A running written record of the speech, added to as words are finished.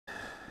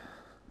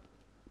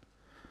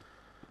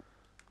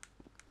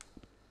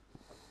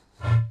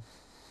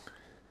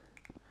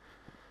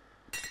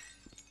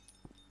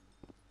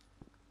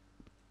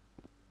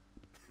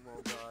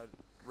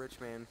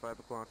Torchman, 5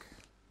 o'clock.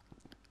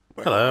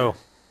 Hello.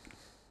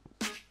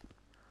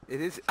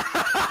 It is...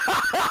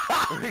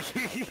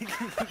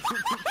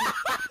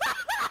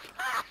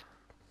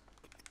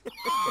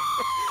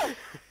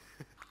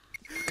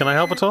 Can I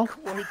help at all?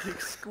 Quite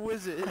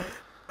exquisite.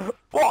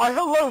 Why,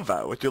 hello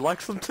there. Would you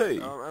like some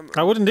tea?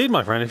 I would indeed,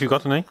 my friend, if you've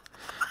got any.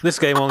 This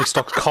game only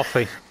stocks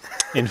coffee.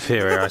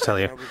 Inferior, I tell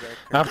you. I'll be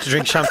back. I have to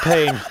drink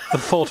champagne. The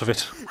thought of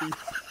it.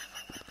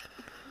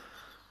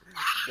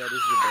 That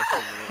is the best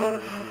thing I've ever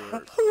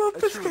heard. I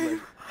love this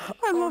game.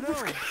 I love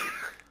this game.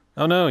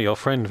 Oh no, your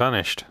friend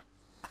vanished.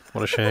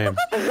 What a shame.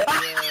 Yeah,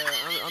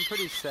 I'm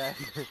pretty sad.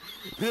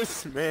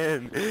 This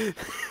man.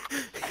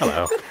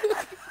 Hello.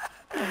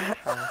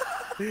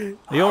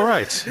 Are you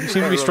alright? You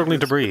seem to be struggling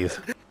to breathe.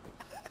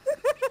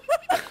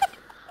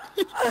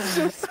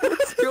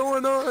 What's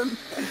going on?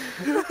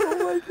 Oh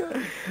my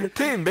god.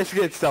 Team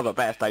biscuits are the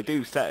best, I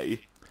do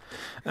say.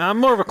 I'm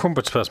more of a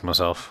crumpets person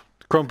myself.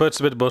 Crumpets,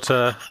 a bit of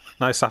butter,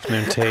 nice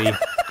afternoon tea.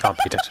 Can't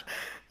beat it.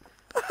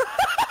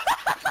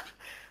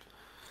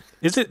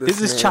 Is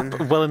this chap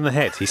well in the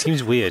head? He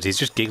seems weird. He's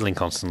just giggling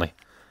constantly.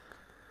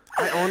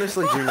 I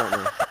honestly do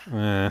not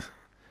know.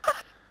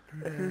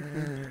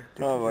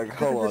 Oh my god,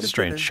 hold on.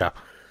 Strange chap.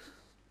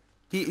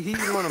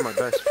 He's one of my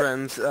best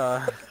friends.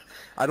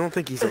 I don't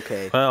think he's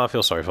okay. Well, I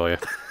feel sorry for you.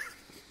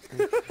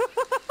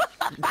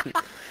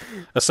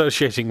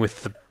 Associating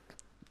with the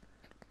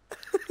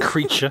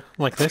creature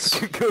like this.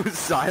 Go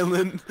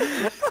silent.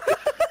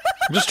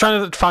 I'm just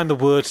trying to find the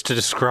words to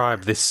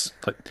describe this,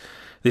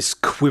 this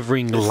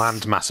quivering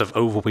landmass of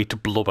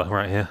overweight blubber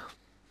right here.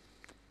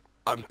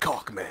 I'm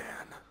Cockman.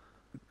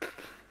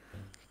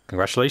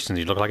 Congratulations,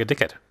 you look like a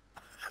dickhead.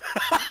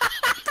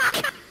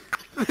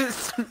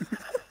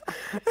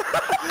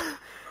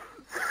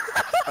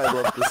 I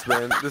love this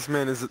man.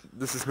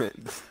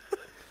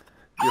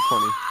 You're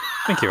funny.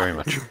 Thank you very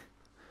much.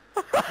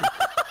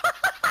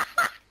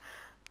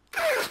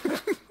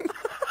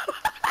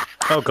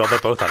 Oh god, they're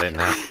both at it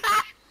now.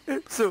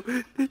 So,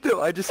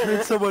 no, I just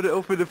heard someone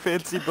open a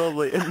fancy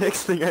bubbly, and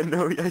next thing I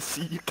know, I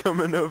see you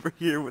coming over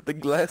here with the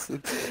glass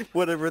of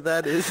whatever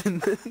that is.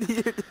 And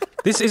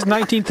This is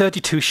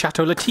 1932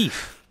 Chateau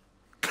Latif.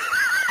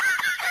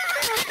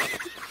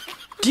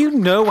 Do you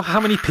know how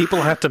many people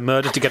I had to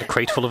murder to get a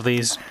crate full of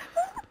these?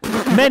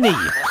 Many!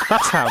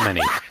 That's how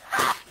many.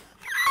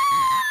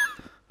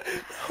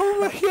 oh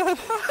my god!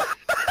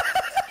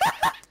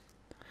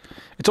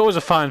 It's always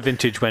a fine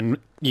vintage when,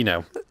 you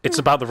know, it's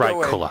about the right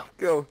colour.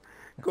 Go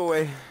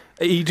away.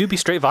 You do be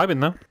straight vibing,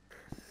 though.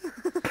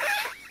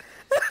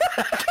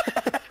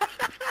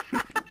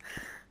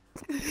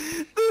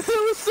 This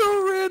was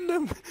so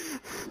random.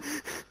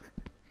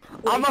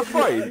 I'm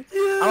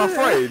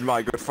afraid,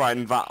 my good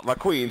friend, that the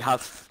Queen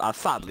has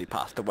sadly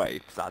passed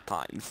away. Sad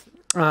times.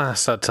 Ah,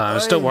 sad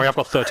times. Don't worry, I've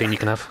got 13 you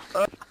can have.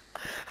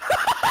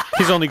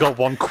 He's only got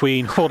one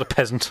queen. What a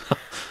peasant.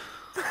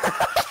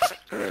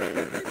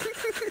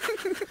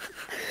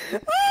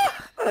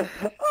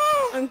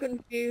 I'm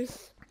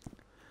confused.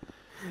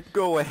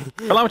 Go away.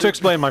 Allow me to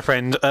explain, my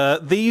friend.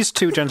 These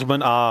two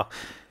gentlemen are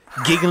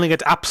giggling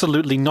at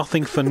absolutely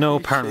nothing for no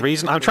apparent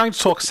reason. I'm trying to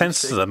talk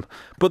sense to them,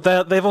 but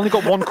they've only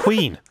got one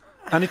queen.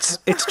 And it's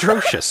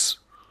atrocious.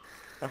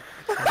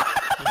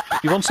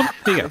 You want some?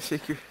 Here you go.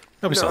 Shake your...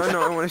 Help yourself.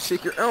 No, I want to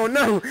shake your... Oh,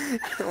 no!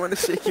 I want to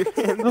shake your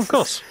hands. Of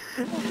course.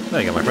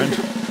 There you go, my friend.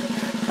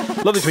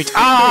 Lovely to meet you.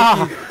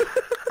 Ah!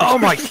 Oh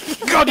my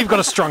god, you've got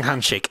a strong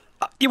handshake.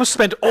 You must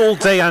spend all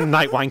day and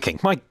night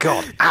wanking. My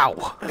god.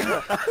 Ow.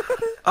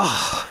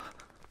 Ah.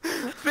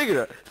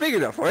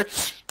 Speaking of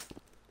which...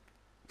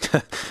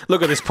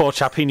 Look at this poor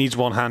chap. He needs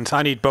one hand.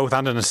 I need both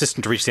and an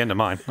assistant to reach the end of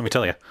mine. Let me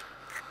tell you.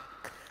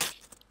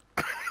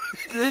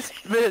 This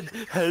man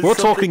has We're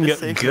something talking to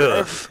say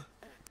girth.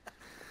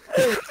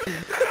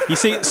 You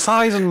see,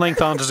 size and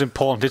length aren't as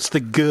important. It's the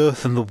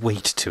girth and the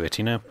weight to it,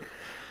 you know?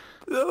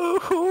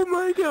 Oh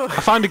my god. I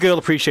find a girl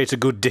appreciates a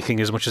good dicking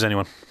as much as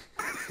anyone.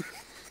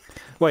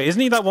 Wait, isn't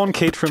he that one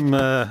kid from,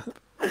 I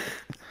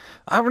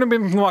remember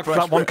him from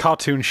that one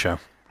cartoon show.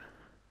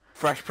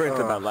 Fresh Prince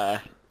of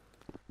Bel-Air.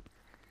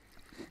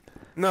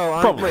 No,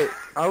 Probably. wait.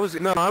 I was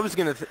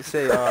gonna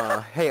say,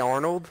 hey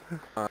Arnold.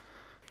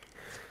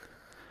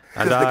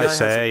 And the I guy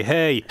say,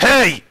 hey,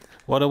 hey!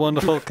 What a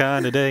wonderful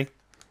kind of day.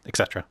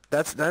 Etc.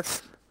 That's not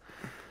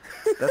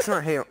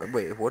hey.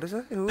 Wait, what is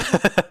that? Who?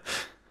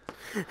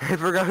 I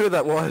forgot who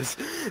that was.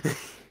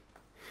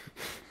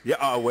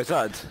 Yeah,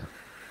 wizard.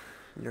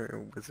 You're a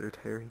wizard,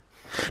 Harry.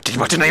 Did you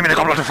put your name in the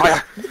goblet of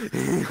fire?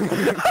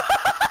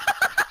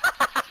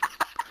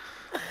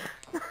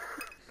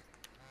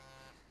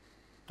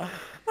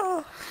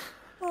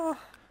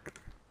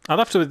 I'll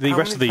have to the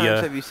rest of the. How many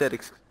times have you said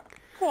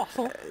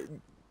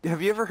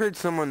have you ever heard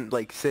someone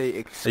like say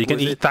exquisite? You can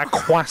eat that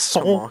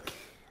croissant.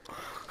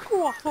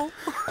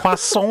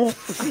 Croissant.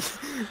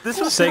 This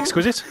was Say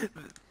exquisite.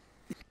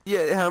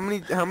 Yeah, how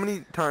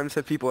many times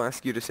have people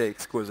asked you to say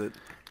exquisite?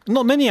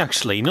 Not many,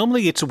 actually.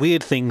 Normally it's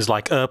weird things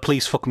like,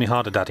 please fuck me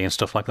harder, daddy, and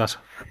stuff like that.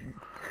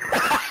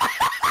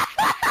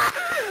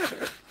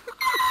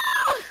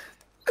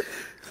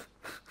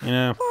 You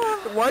know?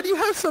 Why do you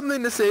have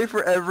something to say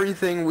for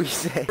everything we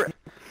say?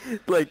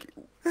 Like,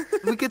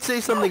 we could say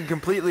something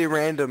completely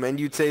random and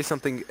you'd say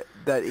something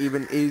that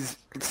even is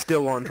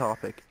still on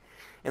topic.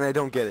 And I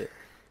don't get it.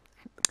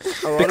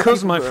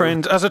 Because, my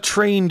friend, as a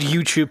trained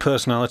YouTube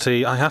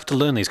personality, I have to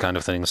learn these kind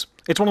of things.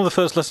 It's one of the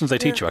first lessons they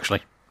teach you,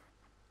 actually.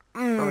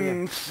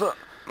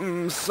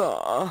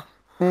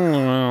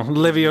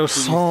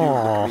 Leviosa.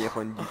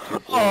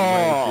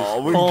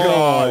 Oh, we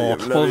got it,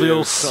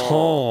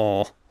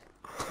 Leviosa.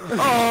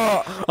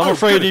 I'm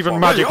afraid even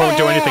magic won't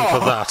do anything for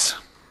that.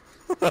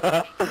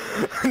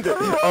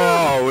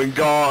 Oh,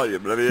 Wingardium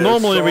Leviosa.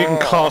 Normally we can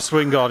cast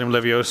Wingardium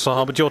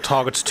Leviosa, but your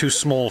target's too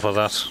small for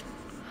that.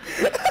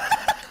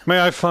 May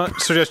I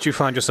suggest you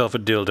find yourself a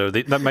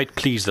dildo? That might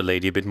please the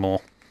lady a bit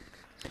more.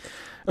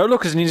 Oh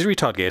look, it's in his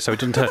retard gear, so it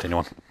didn't hurt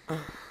anyone.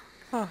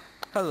 Oh,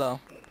 hello.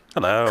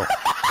 Hello.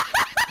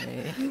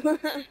 Hey.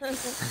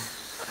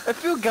 I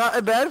feel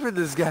bad for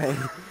this guy.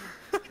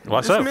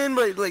 What's This up? man,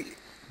 like, dude,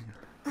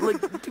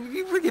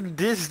 you freaking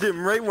dissed him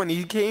right when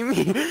he came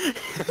here.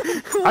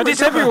 Oh I my diss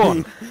God.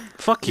 everyone!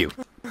 Fuck you.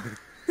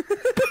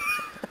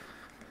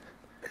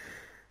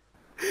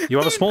 You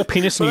have a small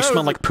penis and you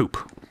smell like poop.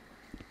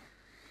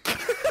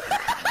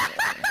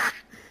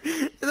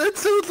 That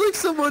sounds like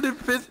someone in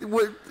fifth.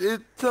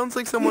 It sounds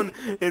like someone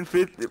in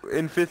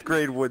fifth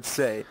grade would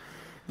say,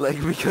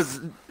 like,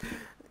 because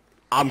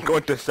I'm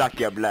going to suck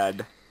your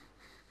blood.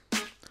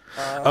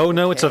 Oh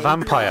no, it's a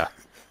vampire.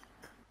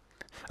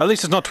 At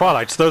least it's not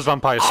Twilight, it's those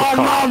vampires suck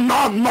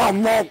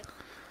cock.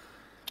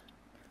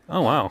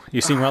 Oh wow,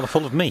 you seem rather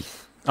full of me.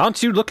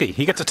 Aren't you lucky?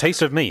 He gets a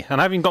taste of me, and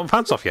I haven't even gotten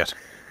pants off yet.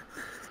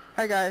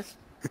 Hi guys.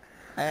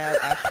 I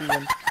actually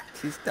went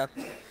to stuff.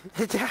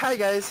 hi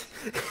guys.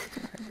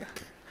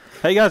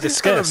 Hey guys, it's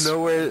Out of scarce.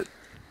 nowhere.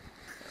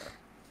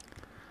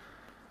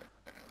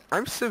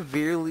 I'm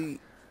severely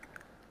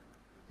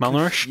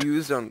Malnourished?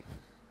 confused on.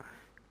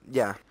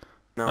 Yeah.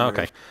 No. Oh,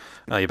 okay.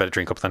 Oh, you better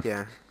drink up then.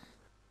 Yeah.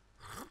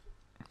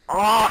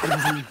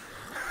 Oh!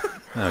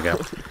 There we go.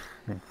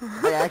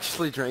 I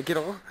actually drank it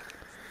all.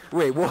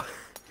 Wait, what?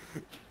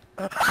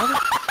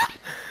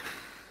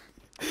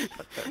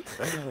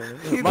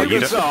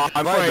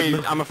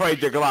 I'm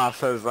afraid your glass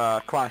has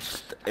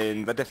crashed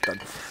in the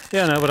distance.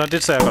 Yeah, no, but I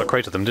did say I got a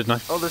crate of them, didn't I?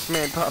 Oh, this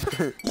man popped.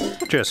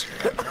 Cheers.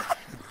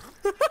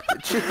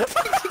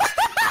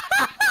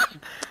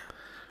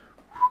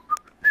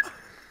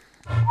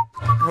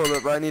 Hold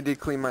up, I need to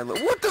clean my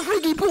lip. What the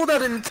frick? He pulled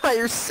out an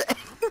entire set.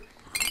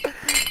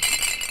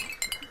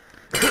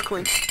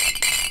 Clean.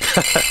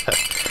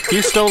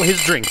 You stole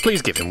his drink.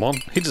 Please give him one.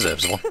 He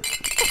deserves one.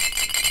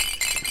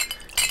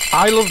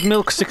 I love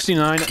milk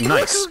 69.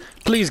 Nice.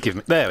 Please give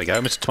me. There we go.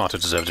 Mr. Tomato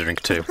deserves a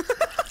drink too.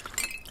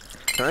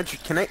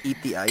 Can I eat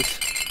the ice?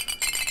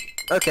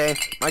 Okay,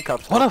 my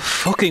cup's What a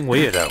fucking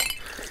weirdo.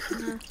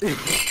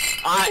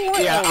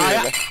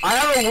 I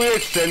have a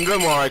weird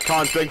syndrome where I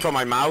can't drink from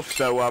my mouth,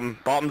 so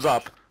bottoms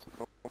up.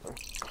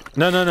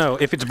 No.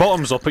 If it's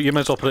bottoms up, you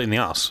might as well put it in the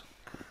arse.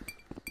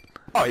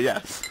 Oh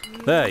yes.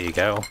 There you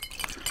go.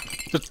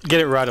 Just get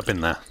it right up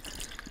in there.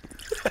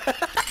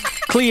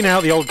 Clean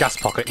out the old gas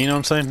pocket, you know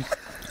what I'm saying?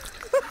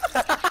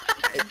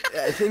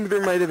 I think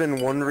there might have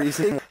been one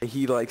reason why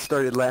he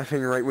started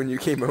laughing right when you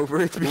came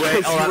over. It's because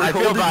Wait, hold on, I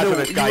feel bad for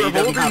this guy. He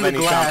doesn't have any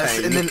glass,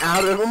 champagne. and then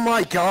out of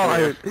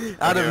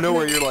out of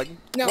nowhere you're like,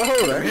 No.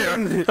 whoa there.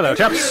 Hello,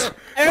 chaps.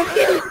 I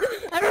refuse.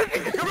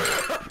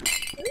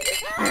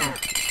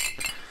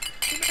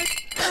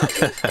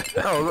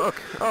 Oh look,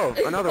 oh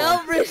another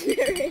Help, one.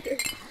 Narrator.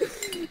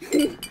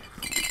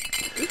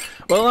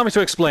 Well, allow me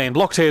to explain.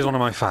 Blocktail is one of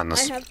my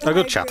fans. I have the A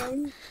good chap. high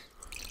ground.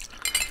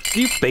 Are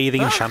you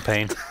bathing in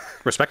champagne?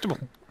 Respectable.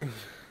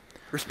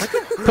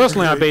 Respectable.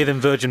 Personally, I bathe in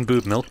virgin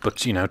boob milk,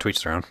 but, you know, to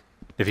each their own.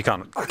 If you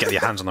can't get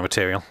your hands on the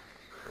material.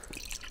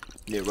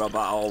 You rub it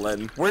all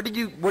in. Where do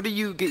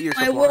you get your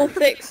I supply? will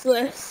fix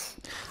this.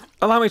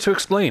 Allow me to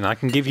explain. I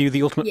can give you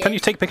the ultimate... Yeah. Can you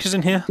take pictures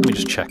in here? Let me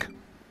just check.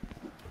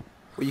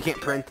 Well, you can't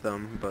print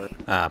them, but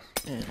Ah.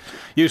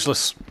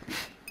 Useless.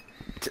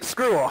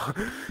 screw off.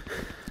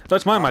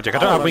 That's my magic. I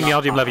don't have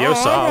Wingardium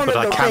Leviosa, but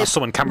I wanted to can know-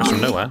 summon cameras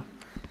from nowhere.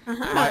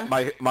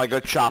 My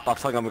good chap, I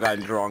think I'm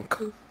getting drunk.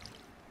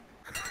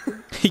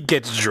 He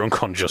gets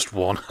drunk on just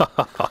one.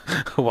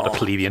 What a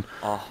plebeian.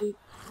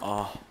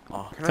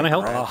 Can I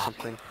help?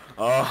 Something.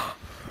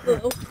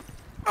 Hello.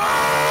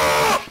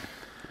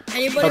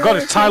 Anybody Oh god, wanna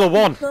it's Tyler take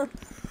 1. pizza?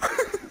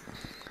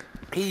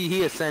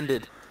 He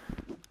ascended.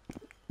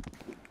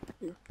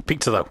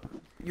 Pizza, though.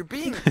 You're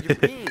being.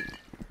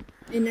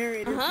 A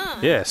narrator.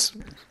 Yes.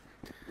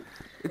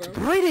 It's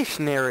British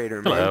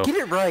narrator, man. Hello. Get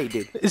it right,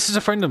 dude. This is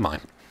a friend of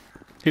mine.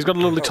 He's got a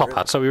lovely top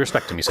hat, so we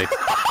respect him, you see.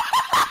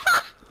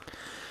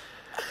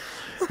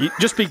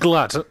 Just be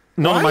glad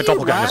none of my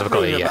doppelgangers have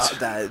got it yet.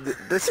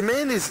 This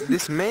man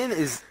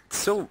is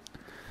so.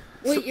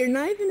 Wait, you're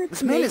not even a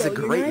This man is a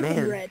tomato, great you're not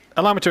even man. red.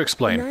 Allow me to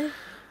explain. Not-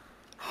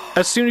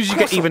 As soon as you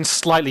get even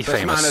slightly This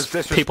man has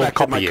famous, people disrespected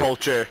copy my you.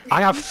 culture.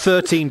 I have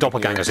 13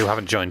 doppelgangers who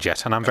haven't joined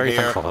yet, and I'm very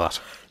Here. thankful for that.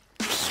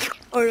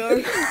 Or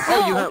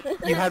Oh,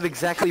 you have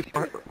exactly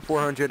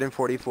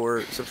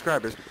 444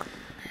 subscribers.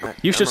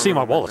 You should see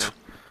my wallet.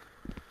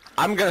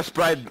 I'm gonna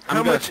spread.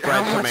 How much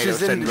tomato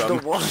is in the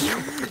syndrome.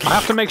 wallet? I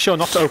have to make sure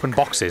not to open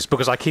boxes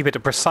because I keep it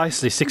at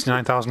precisely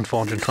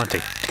 69,420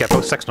 to get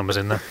both sex numbers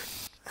in there.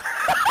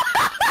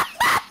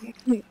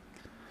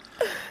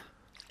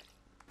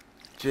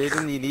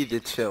 Jaden, you need to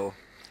chill.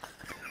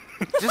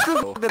 Just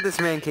look that this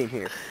man came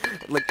here.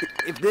 Like,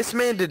 if this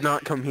man did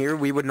not come here,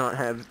 we would not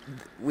have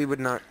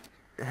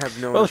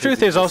known. Well, the of his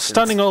truth is, I was existence.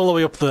 standing all the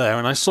way up there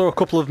and I saw a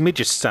couple of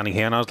midgets standing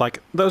here and I was like,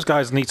 those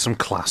guys need some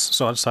class,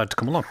 so I decided to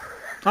come along.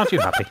 Aren't you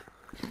happy?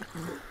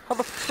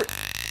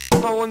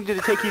 How long did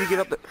it take you to get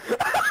up there?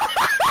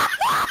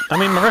 I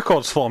mean, my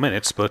record's 4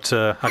 minutes, but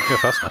I can go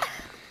faster.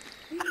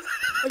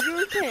 Are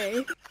you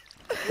okay?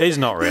 He's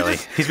not really.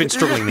 He's been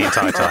struggling the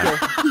entire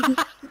time.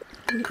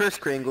 Chris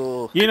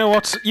Kringle. You know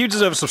what? You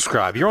deserve a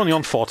subscribe. You're only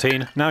on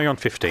 14, now you're on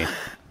 15.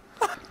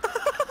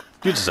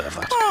 You deserve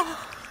that.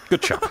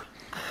 Good chap.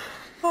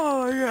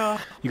 Oh yeah.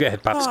 You get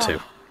headbats too.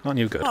 Aren't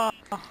you good?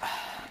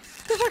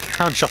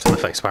 Hand shot in the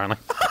face, apparently.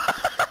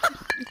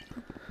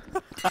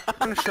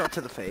 I'm shot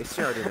to the face.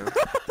 You already know.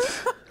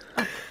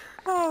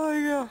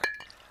 Oh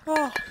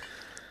yeah.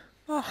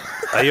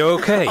 Are you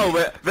okay? Oh,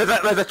 wait,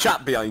 there's a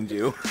chap behind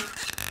you.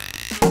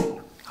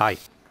 Hi.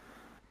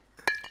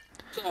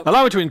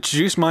 Allow me to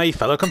introduce my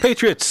fellow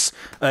compatriots.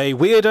 A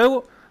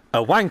weirdo,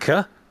 a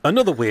wanker,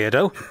 another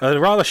weirdo, a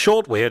rather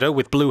short weirdo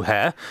with blue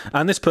hair,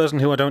 and this person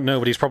who I don't know,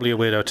 but he's probably a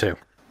weirdo too.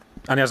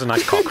 And he has a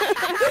nice cock.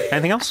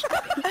 Anything else?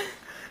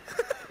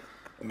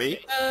 Me?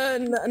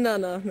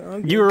 No.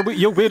 I'm You're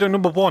weirdo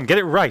number 1. Get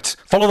it right.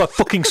 Follow the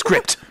fucking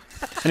script.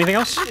 Anything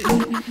else?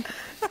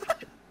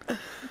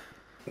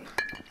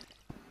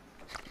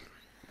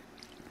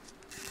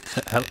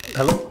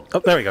 Hello? Oh,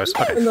 there he goes.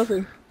 Okay.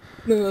 Nothing.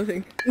 No,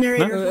 nothing.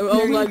 Narrator. I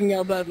was lagging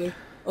out badly.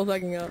 I was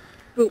lagging out.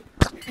 Boop.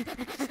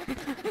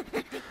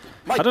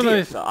 My I don't know dear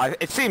if- sir,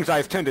 it seems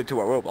I've turned into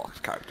a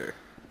Roblox character.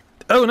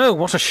 Oh no,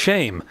 what a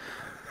shame.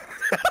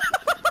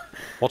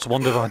 What's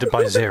 1 divided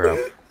by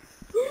 0?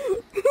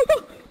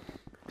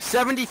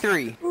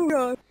 73. Oh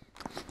god.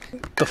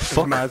 The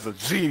fuck? Man's a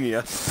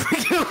genius.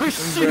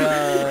 You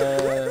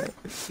know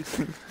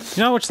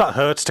how much that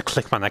hurts to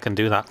click my neck and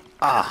do that?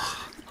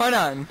 Hold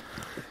on.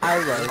 I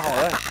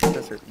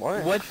was.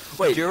 What? What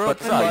Wait, 0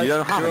 but sir, you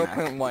don't have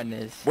an 0.1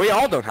 is? We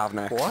all don't have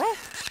necks. What?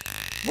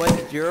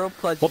 What 0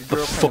 plus What the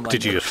 0.1 fuck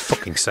did you just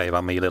fucking say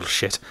about me, you little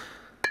shit?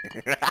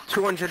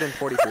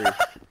 243.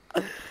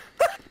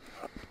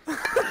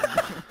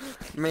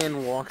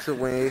 Man walks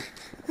away.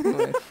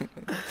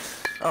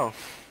 Oh,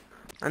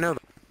 I know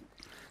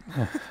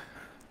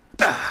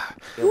that.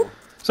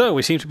 So,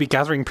 we seem to be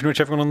gathering pretty much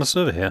everyone on the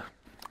server here.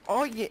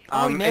 Oh yeah.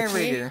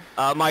 narrator.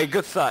 My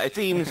good sir, it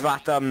seems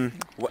that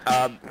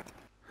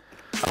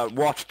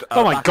watched.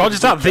 Oh my Back god, in is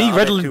that the Future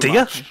a Redland bit too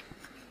Deer? much.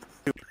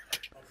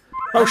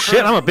 Oh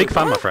shit, I'm a big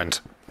fan, my friend.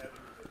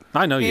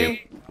 I know you.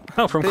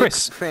 Oh, from Big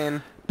Chris.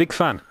 fan. Big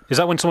fan. Is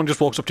that when someone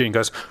just walks up to you and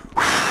goes...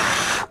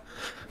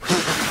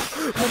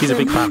 He's a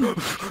big fan.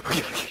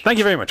 Thank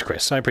you very much,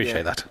 Chris. I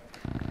appreciate that.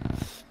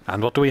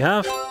 And what do we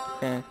have?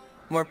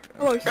 More.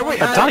 Oh, Wait,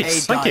 A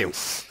dice. Thank you.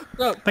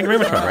 Oh, Thank you very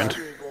much, my friend.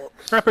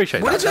 I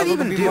appreciate What does that. that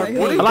even do? What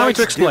do Allow me dice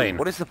to explain. do?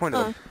 What is the point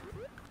of them?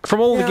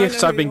 From all the Yeah, I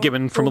gifts know I've been you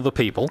given from other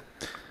people,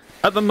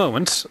 at the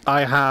moment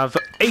I have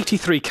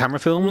 83 camera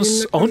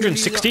films,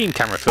 116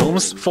 camera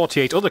films,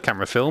 48 other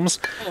camera films,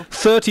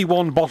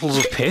 31 bottles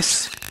of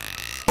piss.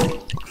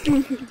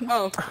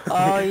 oh,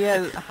 Oh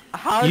yeah.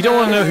 How You don't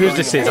want to know whose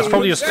this is. That's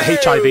probably just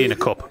HIV in a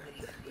cup.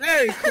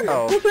 very cool.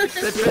 Oh.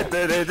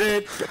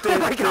 Oh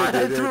my god,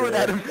 I threw it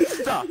at him.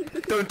 Stop.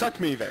 Don't touch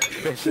me there,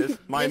 vicious.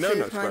 My This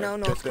no-no is my square.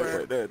 no-no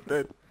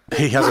square.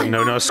 He has a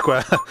no-no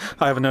square.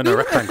 I have a no-no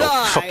rectangle.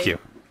 Die. Fuck you.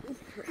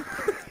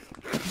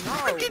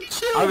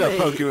 I'm gonna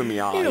poke you in the You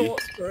know eye.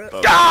 what's for it.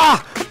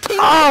 Ah!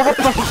 Ah! What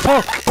the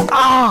fuck?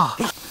 Ah!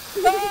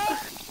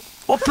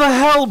 What the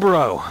hell,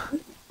 bro?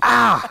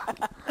 Ah!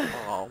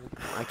 Oh,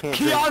 I can't.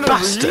 drink. Keanu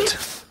Bastard!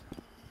 Reeves?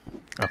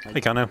 Oh,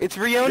 hey, Kano. It's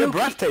You're Riona.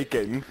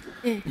 breathtaking.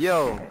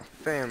 Yo,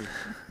 fam.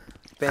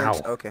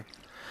 Fams. Ow. Okay.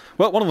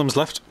 Well, one of them's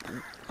left.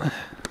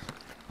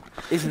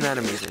 Isn't that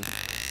amazing?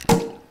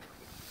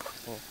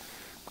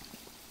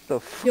 The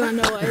f You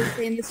wanna know what I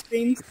say in the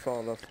streams?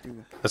 fall off,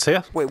 dude. Let's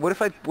hear. Wait, what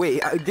if I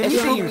wait? I didn't You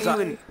say know you what I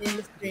even. say in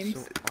the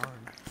streams?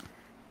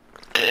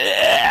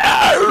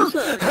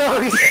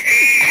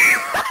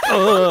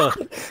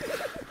 Ugh.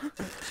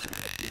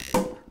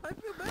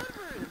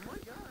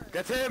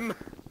 Get him!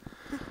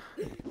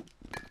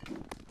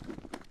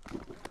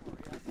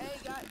 Hey,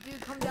 guys,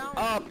 dude, come down.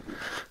 Up!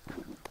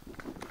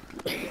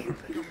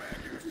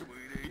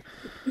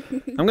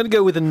 I'm gonna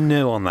go with a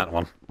no on that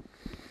one.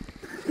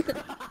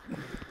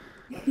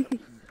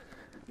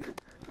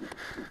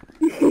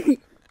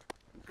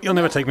 You'll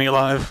never take me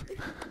alive.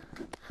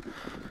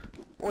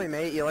 Wait,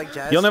 mate, you like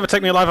jazz? You'll never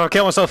take me alive if I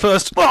kill myself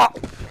first. Ah!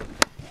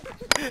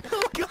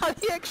 Oh god,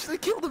 he actually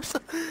killed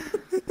himself.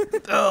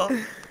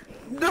 Oh.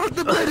 No,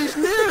 the British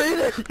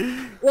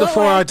narrator.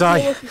 Before I die,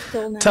 Tell us it's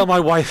still now. tell my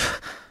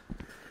wife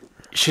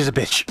she's a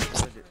bitch.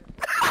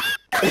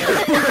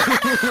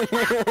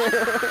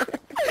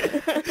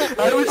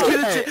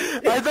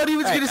 I thought he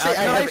was gonna say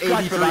I have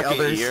 83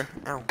 others. Here.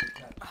 Ow.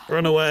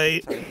 Run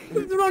away.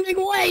 He's running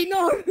away,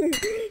 no!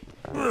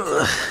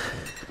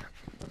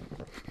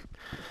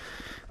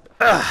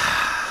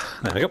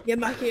 There we go. Get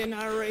back here,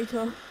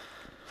 narrator.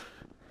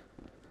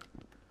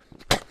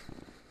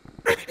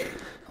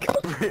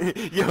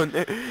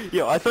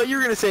 Yo, I thought you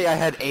were gonna say I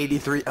had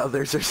 83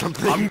 others or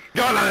something. I'm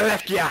gonna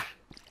lick ya!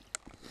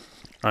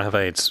 I have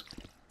AIDS.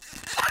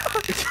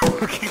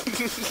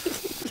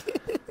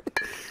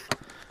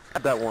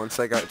 That once,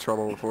 I got in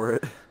trouble for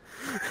it.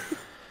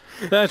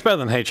 Yeah, it's better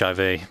than HIV,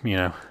 you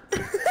know.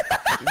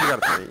 You got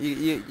a point.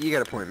 You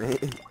got a point,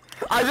 mate.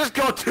 I just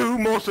got 2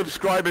 more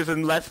subscribers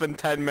in less than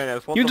 10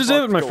 minutes. What You the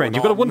deserve it, fuck's my going friend.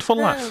 You've got a on? wonderful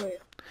laugh.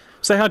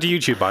 Say hi to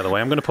YouTube, by the way.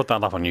 I'm going to put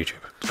that up on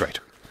YouTube. It's great.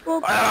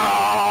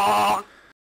 Ah!